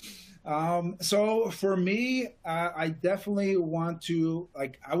 So for me, I definitely want to,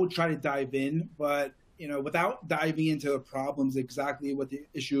 I would try to dive in, but, you know, without diving into the problems, exactly what the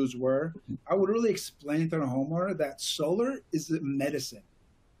issues were, I would really explain to the homeowner that solar is a medicine,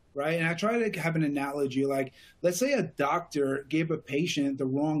 right? And I try to have an analogy, like, let's say a doctor gave a patient the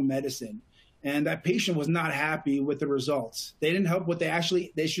wrong medicine, and that patient was not happy with the results. They didn't help with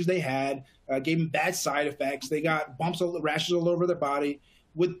the issues they had, gave them bad side effects. They got bumps, rashes all over their body.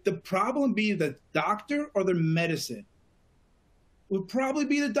 Would the problem be the doctor or the medicine? would probably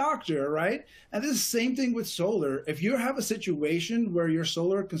be the doctor, right? And this is the same thing with solar. If you have a situation where your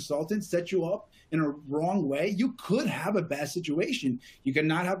solar consultant set you up in a wrong way, you could have a bad situation. You could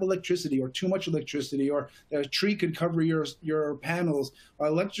not have electricity or too much electricity, or a tree could cover your panels, or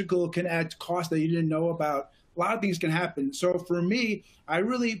electrical can add cost that you didn't know about. A lot of things can happen. So for me, I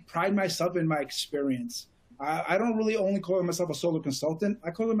really pride myself in my experience. I don't really only call myself a solar consultant.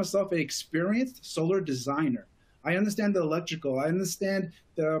 I call myself an experienced solar designer. I understand the electrical. I understand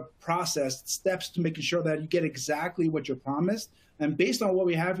the process, steps to making sure that you get exactly what you're promised. And based on what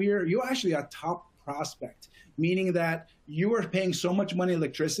we have here, you're actually a top prospect, meaning that you are paying so much money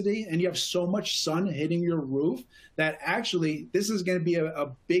electricity and you have so much sun hitting your roof that actually this is going to be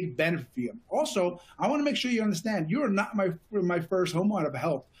a big benefit for you. Also, I want to make sure you understand you are not my first homeowner I've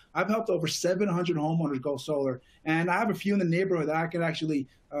helped. I've helped over 700 homeowners go solar, and I have a few in the neighborhood that I can actually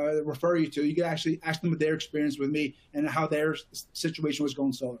refer you to. You can actually ask them their experience with me and how their situation was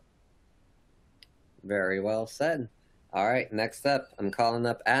going solar. Very well said. All right, next up, I'm calling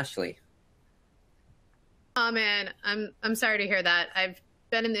up Ashley. Oh man, I'm sorry to hear that. I've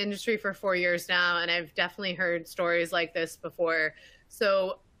been in the industry for 4 years now, and I've definitely heard stories like this before.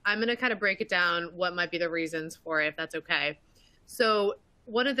 So I'm going to kind of break it down what might be the reasons for it, if that's okay. So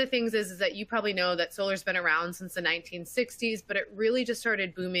one of the things is that you probably know that solar's been around since the 1960s, but it really just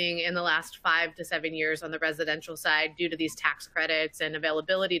started booming in the last 5 to 7 years on the residential side due to these tax credits and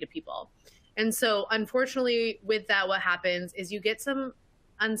availability to people. And so unfortunately with that, what happens is you get some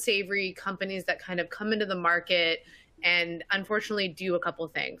unsavory companies that kind of come into the market and unfortunately do a couple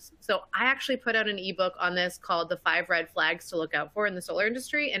things. So I actually put out an ebook on this called The 5 Red Flags to Look Out For in the Solar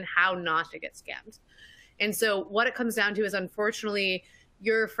Industry and How Not to Get Scammed. And so what it comes down to is, unfortunately,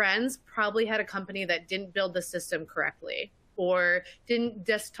 your friends probably had a company that didn't build the system correctly, or didn't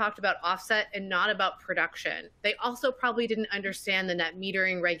just talked about offset and not about production. They also probably didn't understand the net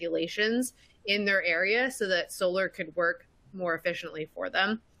metering regulations in their area so that solar could work more efficiently for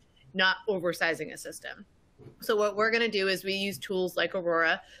them, not oversizing a system. So what we're going to do is we use tools like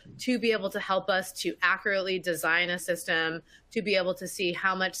Aurora to be able to help us to accurately design a system, to be able to see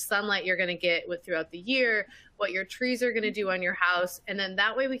how much sunlight you're going to get throughout the year, what your trees are going to do on your house. And then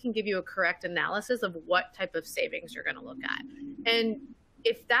that way we can give you a correct analysis of what type of savings you're going to look at. And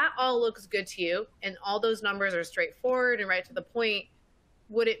if that all looks good to you and all those numbers are straightforward and right to the point,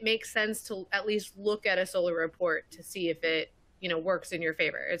 would it make sense to at least look at a solar report to see if it, works in your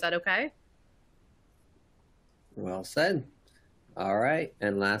favor? Is that okay? Well said. All right.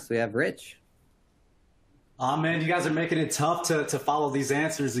 And last we have Rich. Oh, man, you guys are making it tough to follow these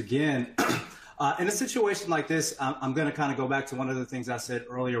answers again. In a situation like this, I'm going to kind of go back to one of the things I said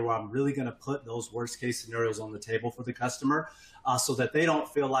earlier, where I'm really going to put those worst case scenarios on the table for the customer so that they don't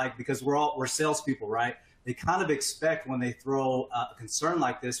feel like, because we're salespeople, right? They kind of expect when they throw a concern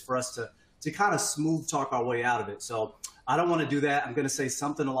like this for us to kind of smooth talk our way out of it. So I don't want to do that. I'm going to say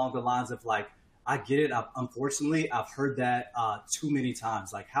something along the lines of like, I get it. Unfortunately, I've heard that too many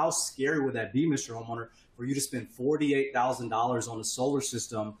times. Like, how scary would that be, Mr. Homeowner, for you to spend $48,000 on a solar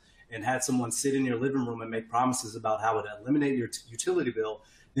system and had someone sit in your living room and make promises about how it would eliminate your utility bill?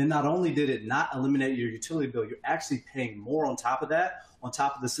 Then not only did it not eliminate your utility bill, you're actually paying more on top of that, on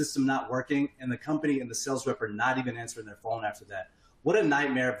top of the system not working, and the company and the sales rep are not even answering their phone after that. What a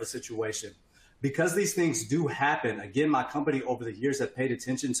nightmare of a situation. Because these things do happen, again, my company over the years have paid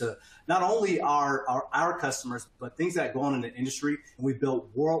attention to not only our customers, but things that go on in the industry. And we built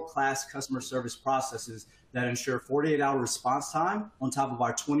world-class customer service processes that ensure 48-hour response time on top of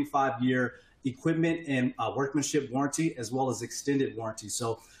our 25-year equipment and workmanship warranty, as well as extended warranty.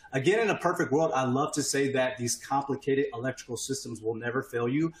 So again, in a perfect world, I love to say that these complicated electrical systems will never fail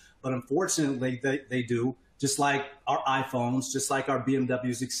you, but unfortunately they do. Just like our iPhones, just like our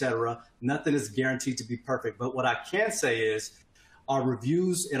BMWs, etc. Nothing is guaranteed to be perfect. But what I can say is our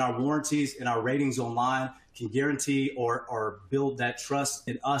reviews and our warranties and our ratings online can guarantee or build that trust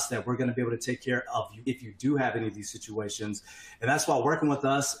in us that we're going to be able to take care of you if you do have any of these situations. And that's why working with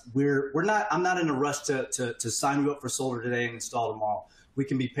us, I'm not in a rush to sign you up for solar today and install tomorrow. We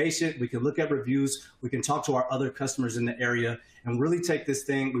can be patient. We can look at reviews. We can talk to our other customers in the area and really take this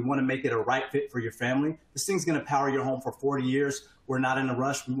thing. We want to make it a right fit for your family. This thing's going to power your home for 40 years. We're not in a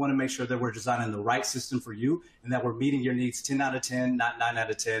rush. We want to make sure that we're designing the right system for you and that we're meeting your needs 10 out of 10, not 9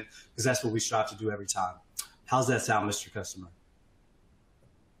 out of 10, because that's what we strive to do every time. How's that sound, Mr. Customer?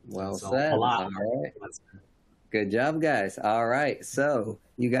 Well said. All right. Good job, guys. All right. So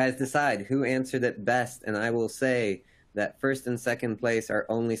you guys decide who answered it best, and I will say that first and second place are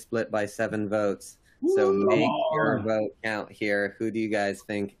only split by 7 votes. So make your vote count here. Who do you guys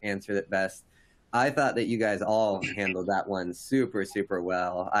think answered it best? I thought that you guys all handled that one super, super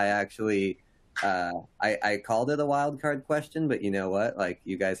well. I actually, I called it a wild card question, but you know what? Like,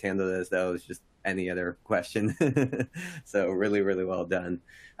 you guys handled it as though it was just any other question. So really, really well done.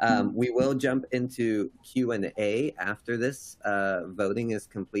 We will jump into Q&A after this voting is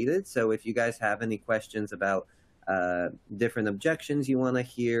completed. So if you guys have any questions about different objections you want to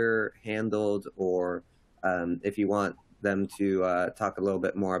hear handled, or if you want them to talk a little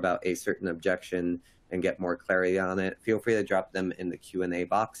bit more about a certain objection and get more clarity on it, feel free to drop them in the Q&A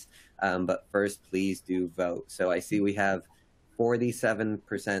box. But first, please do vote. So I see we have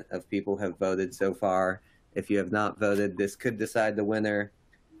 47% of people have voted so far. If you have not voted, this could decide the winner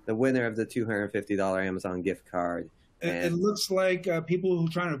of the $250 Amazon gift card. It looks like people who are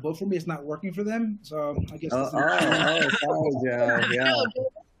trying to vote for me, it's not working for them. So I guess. Sorry, Joe. Yeah.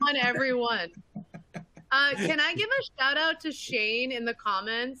 On everyone. Can I give a shout out to Shane in the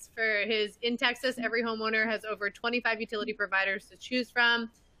comments for his, in Texas, every homeowner has over 25 utility providers to choose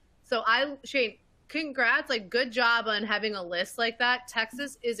from. So Shane, congrats, like good job on having a list like that.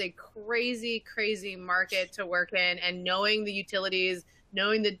 Texas is a crazy, crazy market to work in, and knowing the utilities,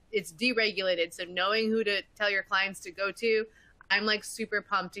 knowing that it's deregulated. So knowing who to tell your clients to go to, I'm like super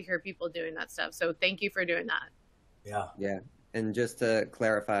pumped to hear people doing that stuff. So thank you for doing that. Yeah. Yeah. And just to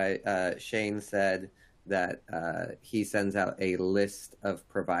clarify, Shane said that he sends out a list of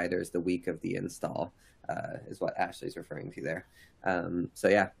providers the week of the install, is what Ashley's referring to there. So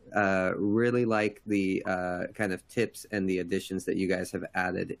yeah, really like the kind of tips and the additions that you guys have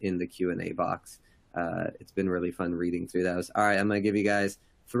added in the Q&A box. It's been really fun reading through those. All right, I'm going to give you guys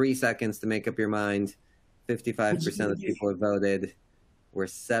 3 seconds to make up your mind. 55% of people have voted. We're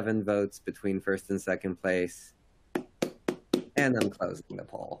 7 votes between first and second place. And I'm closing the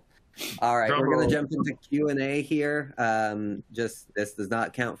poll. All right, we're going to jump into Q&A here. This does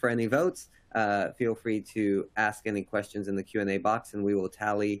not count for any votes. Feel free to ask any questions in the Q&A box, and we will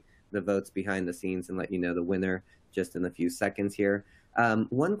tally the votes behind the scenes and let you know the winner just in a few seconds here.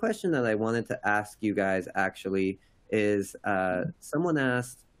 One question that I wanted to ask you guys actually is, someone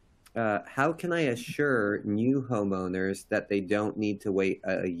asked, how can I assure new homeowners that they don't need to wait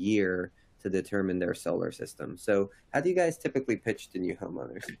a year to determine their solar system? So how do you guys typically pitch to new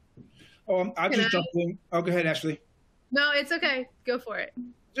homeowners? I'll just jump in. Oh, go ahead, Ashley. No, it's okay. Go for it.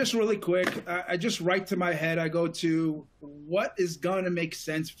 Just really quick, I just right to my head, I go to what is going to make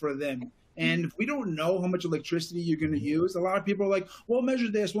sense for them. And if we don't know how much electricity you're going to use, a lot of people are like, we'll measure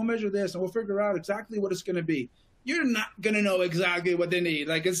this, and we'll figure out exactly what it's going to be. You're not going to know exactly what they need.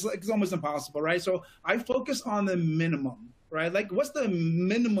 Like, it's almost impossible, right? So I focus on the minimum, right? Like, what's the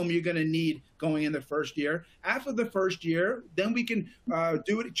minimum you're going to need going in the first year? After the first year, then we can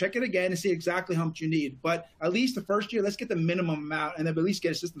check it again and see exactly how much you need. But at least the first year, let's get the minimum amount and then at least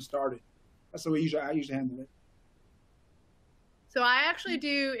get a system started. That's the way I usually handle it. So I actually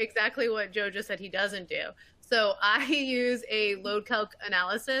do exactly what Joe just said he doesn't do. So I use a load calc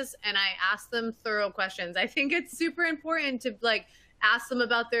analysis and I ask them thorough questions. I think it's super important to ask them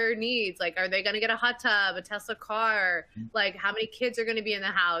about their needs. Like, are they going to get a hot tub, a Tesla car? Like, how many kids are going to be in the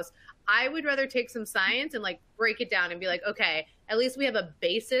house? I would rather take some science and break it down and be like, okay, at least we have a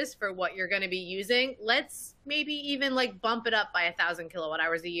basis for what you're going to be using. Let's maybe even bump it up by 1,000 kilowatt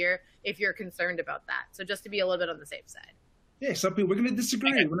hours a year if you're concerned about that. So just to be a little bit on the safe side. Yeah, some people, we're going to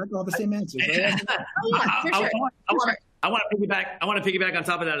disagree. We're not going to have the same answers. Right? I want to piggyback on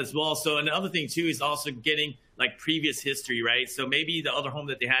top of that as well. So another thing too is also getting previous history, right? So maybe the other home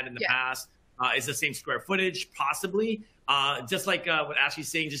that they had in the past is the same square footage, possibly. Just like what Ashley's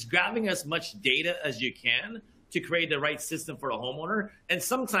saying, just grabbing as much data as you can to create the right system for the homeowner. And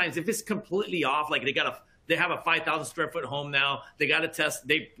sometimes if it's completely off, they have a 5,000 square foot home now. They got a test.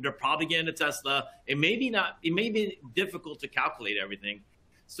 They're probably getting a Tesla. It may be difficult to calculate everything.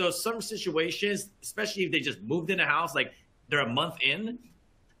 So some situations, especially if they just moved in a house, they're a month in,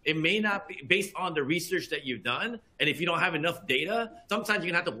 it may not be based on the research that you've done. And if you don't have enough data, sometimes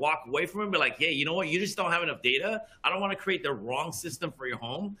you're gonna have to walk away from it and be like, hey, you know what? You just don't have enough data. I don't want to create the wrong system for your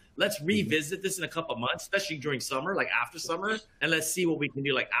home. Let's revisit this in a couple of months, especially during summer, after summer, and let's see what we can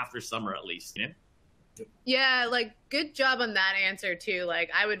do after summer at least. You know? Yeah, good job on that answer too.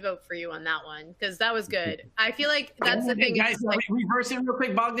 I would vote for you on that one because that was good. I feel like that's the thing. Guys, reverse it real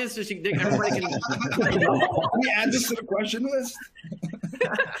quick, Bogdan, so everybody can. Let me add this to the question list.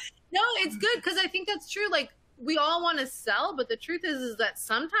 No, it's good because I think that's true. We all want to sell, but the truth is that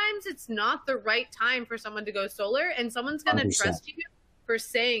sometimes it's not the right time for someone to go solar, and someone's going to trust you for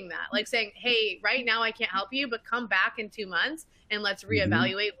saying that. Saying, hey, right now I can't help you, but come back in 2 months and let's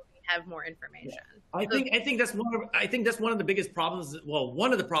reevaluate what we have more information. I think that's one of the biggest problems. Well,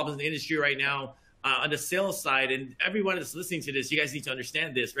 one of the problems in the industry right now on the sales side, and everyone that's listening to this, you guys need to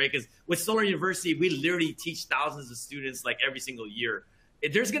understand this, right? Because with Solar University, we literally teach thousands of students like every single year.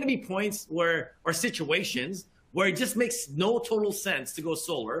 There's going to be points where, or situations where it just makes no total sense to go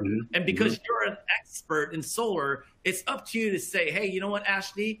solar. Mm-hmm. And because you're an expert in solar, it's up to you to say, hey, you know what,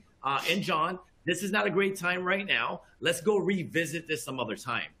 Ashley and John, this is not a great time right now. Let's go revisit this some other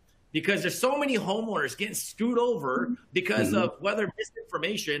time. Because there's so many homeowners getting screwed over because of whether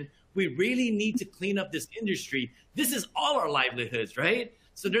misinformation. We really need to clean up this industry. This is all our livelihoods, right?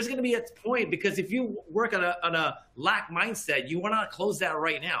 So there's going to be a point, because if you work on a lack mindset, you want to close that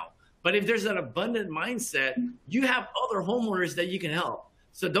right now. But if there's an abundant mindset, you have other homeowners that you can help.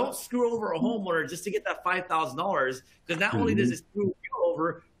 So don't screw over a homeowner just to get that $5,000, because not only does it screw you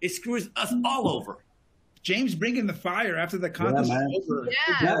over, it screws us all over. James bringing the fire after the contest is over.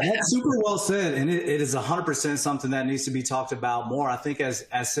 Yeah, that's super well said. And it is 100% something that needs to be talked about more. I think as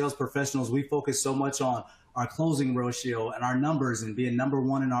sales professionals, we focus so much on our closing ratio and our numbers and being number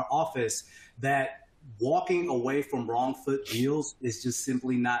one in our office that walking away from wrong foot deals is just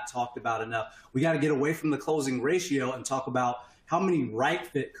simply not talked about enough. We got to get away from the closing ratio and talk about how many right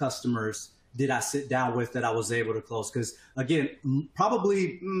fit customers did I sit down with that I was able to close? Because again,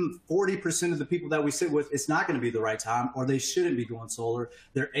 probably 40% of the people that we sit with, it's not going to be the right time, or they shouldn't be going solar.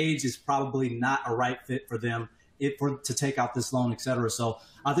 Their age is probably not a right fit for them to take out this loan, et cetera. So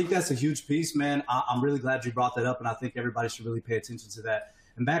I think that's a huge piece, man. I'm really glad you brought that up, and I think everybody should really pay attention to that.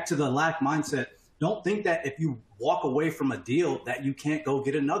 And back to the lack mindset, don't think that if you walk away from a deal that you can't go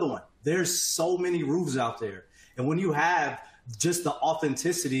get another one. There's so many roofs out there. And when you have just the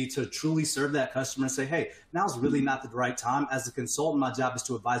authenticity to truly serve that customer and say, hey, now's really not the right time. As a consultant, my job is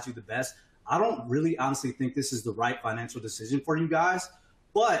to advise you the best. I don't really honestly think this is the right financial decision for you guys.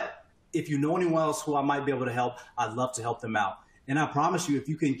 But if you know anyone else who I might be able to help, I'd love to help them out. And I promise you, if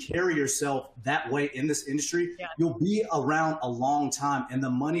you can carry yourself that way in this industry, you'll be around a long time and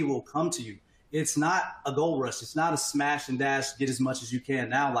the money will come to you. It's not a gold rush. It's not a smash and dash, get as much as you can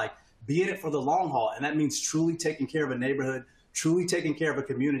now. Like, be in it for the long haul. And that means truly taking care of a neighborhood, truly taking care of a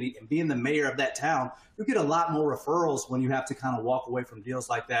community, and being the mayor of that town. You get a lot more referrals when you have to kind of walk away from deals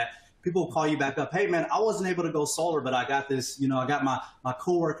like that. People will call you back up. Hey, man, I wasn't able to go solar, but I got this, I got my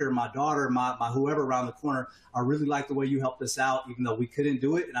coworker, my daughter, my whoever around the corner. I really like the way you helped us out, even though we couldn't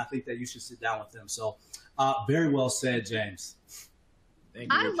do it. And I think that you should sit down with them. So very well said, James.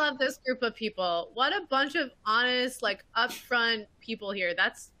 Thank you. I love this group of people. What a bunch of honest, like upfront people here.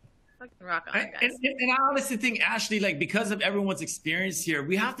 That's fucking rock on, guys. And I honestly think, Ashley, like, because of everyone's experience here,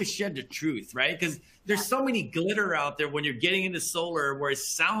 we have to shed the truth, right? Because there's so many glitter out there when you're getting into solar where it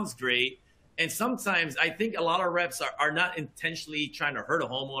sounds great. And sometimes I think a lot of reps are not intentionally trying to hurt a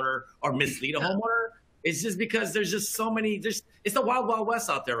homeowner or mislead a homeowner. It's just because there's just so many, it's the wild, wild west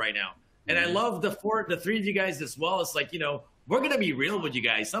out there right now. And I love the three of you guys as well. It's like, we're going to be real with you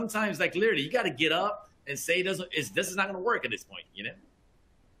guys. Sometimes, like, literally, you got to get up and say, this is not going to work at this point,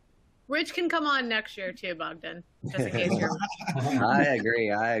 Rich can come on next year too, Bogdan, just in case you're. I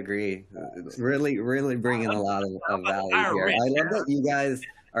agree. Really, really bringing a lot of value here. I love that you guys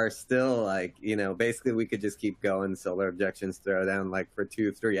are still like, basically we could just keep going Solar Objections Throwdown like for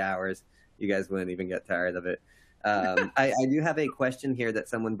 2-3 hours. You guys wouldn't even get tired of it. I do have a question here that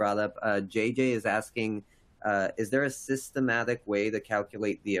someone brought up. JJ is asking, is there a systematic way to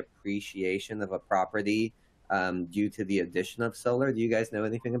calculate the appreciation of a property due to the addition of solar? Do you guys know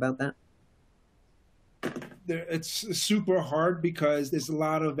anything about that? It's super hard because there's a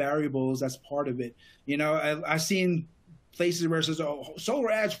lot of variables that's part of it. I've seen places where it says, oh,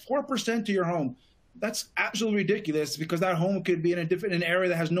 solar adds 4% to your home. That's absolutely ridiculous, because that home could be in an area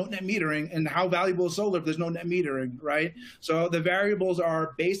that has no net metering, and how valuable is solar if there's no net metering, right? So the variables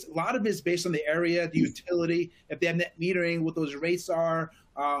are a lot of it is based on the area, the utility, if they have net metering, what those rates are,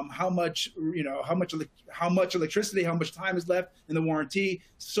 how much electricity, how much time is left in the warranty.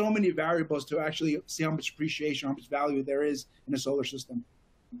 So many variables to actually see how much appreciation, how much value there is in a solar system.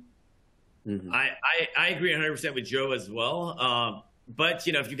 Mm-hmm. I agree 100% with Joe as well. But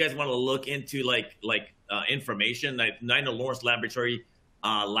if you guys want to look into like information, I know Lawrence Laboratory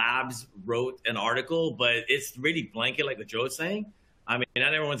Labs wrote an article, but it's really blanket, like what Joe's saying. I mean,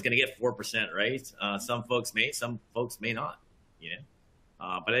 not everyone's going to get 4%, right? Some folks may not.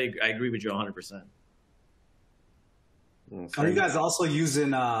 But I agree with Joe 100%. Are you guys also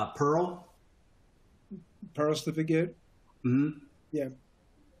using Pearl certificate? Mm-hmm. Yeah.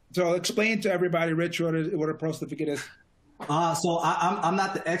 So explain to everybody, Rich, what a Pearl certificate is. So I'm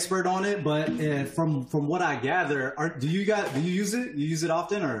not the expert on it, but from what I gather, do you use it? You use it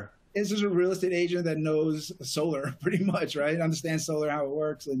often, or? is just a real estate agent that knows solar pretty much, right? Understands solar, how it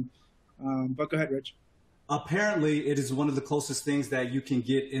works. And but go ahead, Rich. Apparently, it is one of the closest things that you can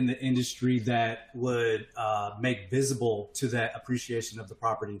get in the industry that would make visible to that appreciation of the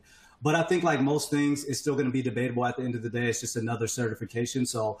property. But I think, like most things, it's still going to be debatable at the end of the day. It's just another certification.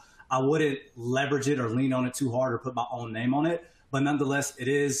 So I wouldn't leverage it or lean on it too hard or put my own name on it. But nonetheless, it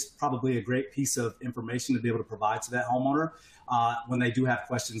is probably a great piece of information to be able to provide to that homeowner when they do have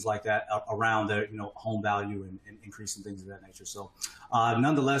questions like that around their, home value and increase and things of that nature. So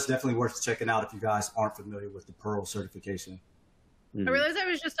nonetheless, definitely worth checking out if you guys aren't familiar with the Pearl certification. I realized I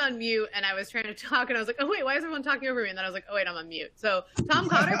was just on mute and I was trying to talk and I was like, oh wait, why is everyone talking over me? And then I was like, oh wait, I'm on mute. So Tom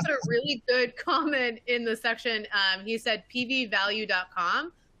Cotter put a really good comment in the section. He said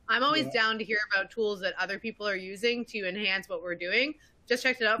pvvalue.com. I'm always down to hear about tools that other people are using to enhance what we're doing. Just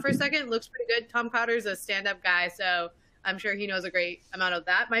checked it out for a second. Looks pretty good. Tom Cotter's a stand-up guy, so I'm sure he knows a great amount of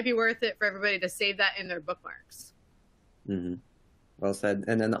that. Might be worth it for everybody to save that in their bookmarks. Mm-hmm. Well said.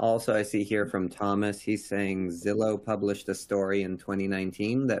 And then also I see here from Thomas, he's saying Zillow published a story in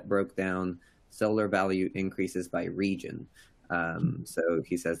 2019 that broke down solar value increases by region. So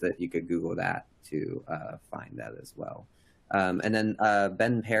he says that you could Google that to find that as well. And then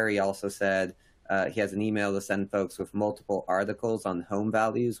Ben Perry also said he has an email to send folks with multiple articles on home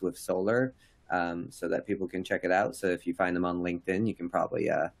values with solar so that people can check it out. So if you find them on LinkedIn, you can probably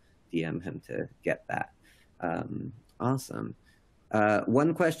DM him to get that. Awesome.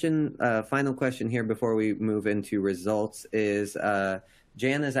 One question, final question here before we move into results is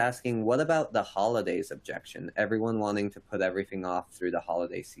Jan is asking, what about the holidays objection? Everyone wanting to put everything off through the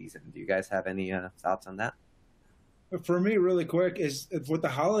holiday season. Do you guys have any thoughts on that? For me, really quick, is with the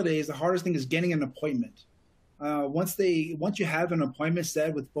holidays, the hardest thing is getting an appointment. Once you have an appointment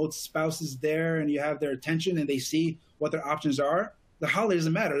set with both spouses there and you have their attention and they see what their options are, the holiday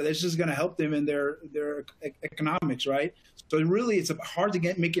doesn't matter. It's just going to help them in their economics, right? So really, it's hard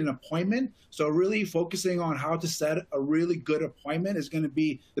to make an appointment. So really focusing on how to set a really good appointment is going to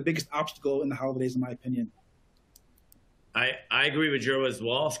be the biggest obstacle in the holidays, in my opinion. I agree with Joe as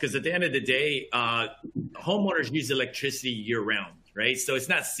well, because at the end of the day, homeowners use electricity year round, right? So it's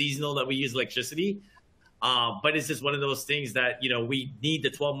not seasonal that we use electricity, but it's just one of those things that, we need the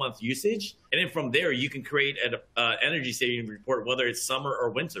 12-month usage. And then from there, you can create an energy saving report, whether it's summer or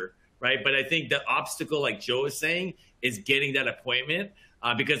winter, right? But I think the obstacle, like Joe is saying, is getting that appointment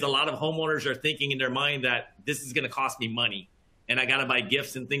because a lot of homeowners are thinking in their mind that this is going to cost me money. And I got to buy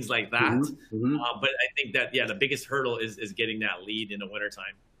gifts and things like that. Mm-hmm. But I think that, the biggest hurdle is getting that lead in the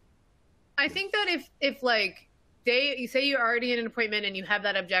wintertime. I think that if like you say you're already in an appointment and you have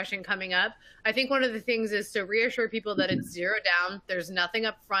that objection coming up, I think one of the things is to reassure people that it's zero down. There's nothing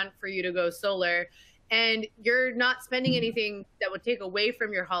up front for you to go solar. And you're not spending anything that would take away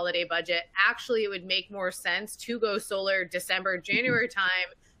from your holiday budget. Actually, it would make more sense to go solar December, January time,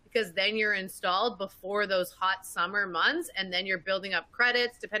 because then you're installed before those hot summer months, and then you're building up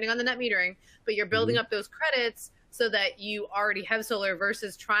credits, depending on the net metering, but you're building up those credits so that you already have solar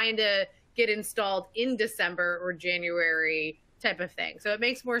versus trying to get installed in December or January type of thing. So it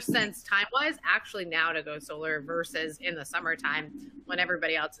makes more sense time-wise actually now to go solar versus in the summertime when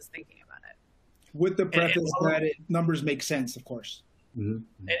everybody else is thinking about it. With the preface that numbers make sense, of course. And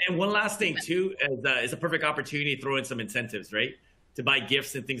one last thing, too, is a perfect opportunity to throw in some incentives, right? To buy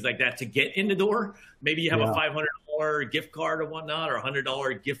gifts and things like that to get in the door. Maybe you have a $500 gift card or whatnot, or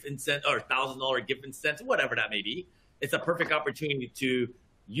 $100 gift incentive, or $1,000 gift incentive, whatever that may be. It's a perfect opportunity to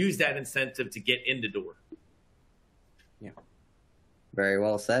use that incentive to get in the door. Yeah. Very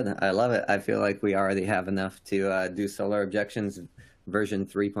well said. I love it. I feel like we already have enough to do Solar Objections version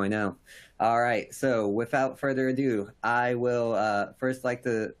 3.0. All right. So without further ado, I will first like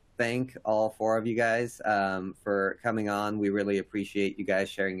to thank all four of you guys for coming on. We really appreciate you guys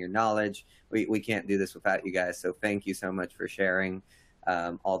sharing your knowledge. We can't do this without you guys. So thank you so much for sharing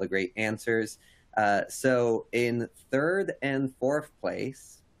all the great answers. So in third and fourth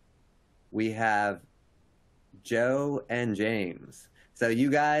place, we have Joe and James. So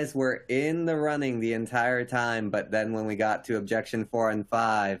you guys were in the running the entire time, but then when we got to objection 4 and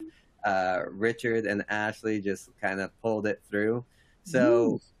 5, Richard and Ashley just kind of pulled it through.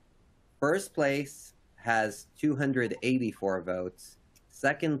 So first place has 284 votes.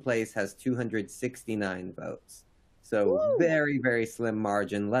 Second place has 269 votes. So very, very slim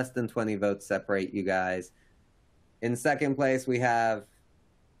margin. Less than 20 votes separate you guys. In second place, we have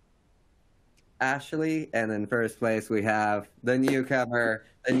Ashley. And in first place, we have the newcomer,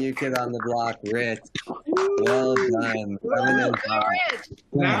 the new kid on the block, Rich. Well done.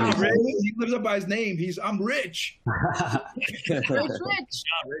 Now, Rich, he lives up by his name. I'm rich. Rich.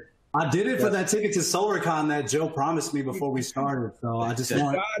 I did it for that ticket to SolarCon that Joe promised me before we started. So I just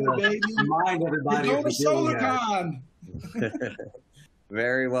want to remind everybody. Go to SolarCon.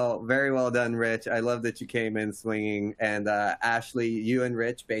 Very well done, Rich. I love that you came in swinging. And Ashley, you and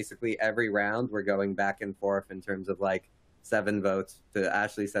Rich, basically every round, we're going back and forth in terms of like 7 votes to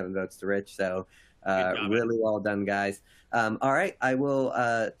Ashley, 7 votes to Rich. So really well done, guys. All right, I will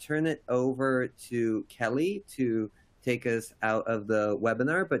turn it over to Kelly to take us out of the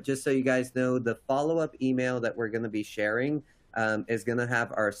webinar. But just so you guys know, the follow-up email that we're going to be sharing is going to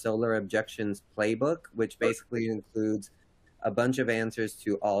have our solar objections playbook, which basically includes a bunch of answers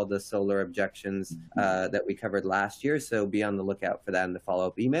to all the solar objections that we covered last year. So be on the lookout for that in the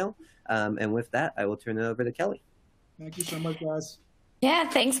follow-up email. And with that, I will turn it over to Kelly. Thank you so much, guys. Yeah,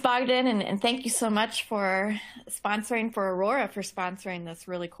 thanks, Bogdan. And thank you so much for sponsoring, for Aurora for sponsoring this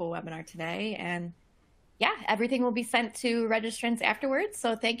really cool webinar today. And yeah, everything will be sent to registrants afterwards.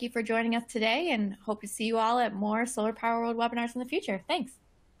 So thank you for joining us today and hope to see you all at more Solar Power World webinars in the future. Thanks.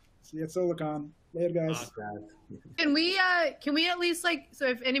 See you at SolarCon. Later, guys. Can we at least so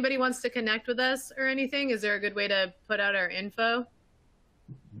if anybody wants to connect with us or anything, is there a good way to put out our info?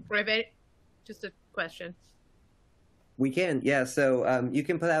 Or just a question. We can, yeah. So you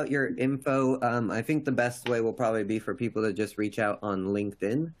can put out your info. I think the best way will probably be for people to just reach out on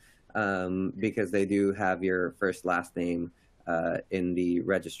LinkedIn because they do have your first, last name in the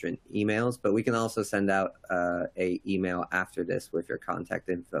registrant emails. But we can also send out a email after this with your contact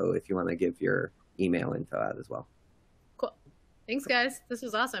info if you want to give your email info out as well. Cool. Thanks, guys. This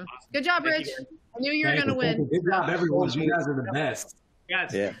was awesome. Good job, Rich. I knew you were going to win. Good job, everyone. You guys are the best.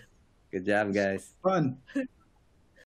 Yes. Yeah. Good job, guys. Fun.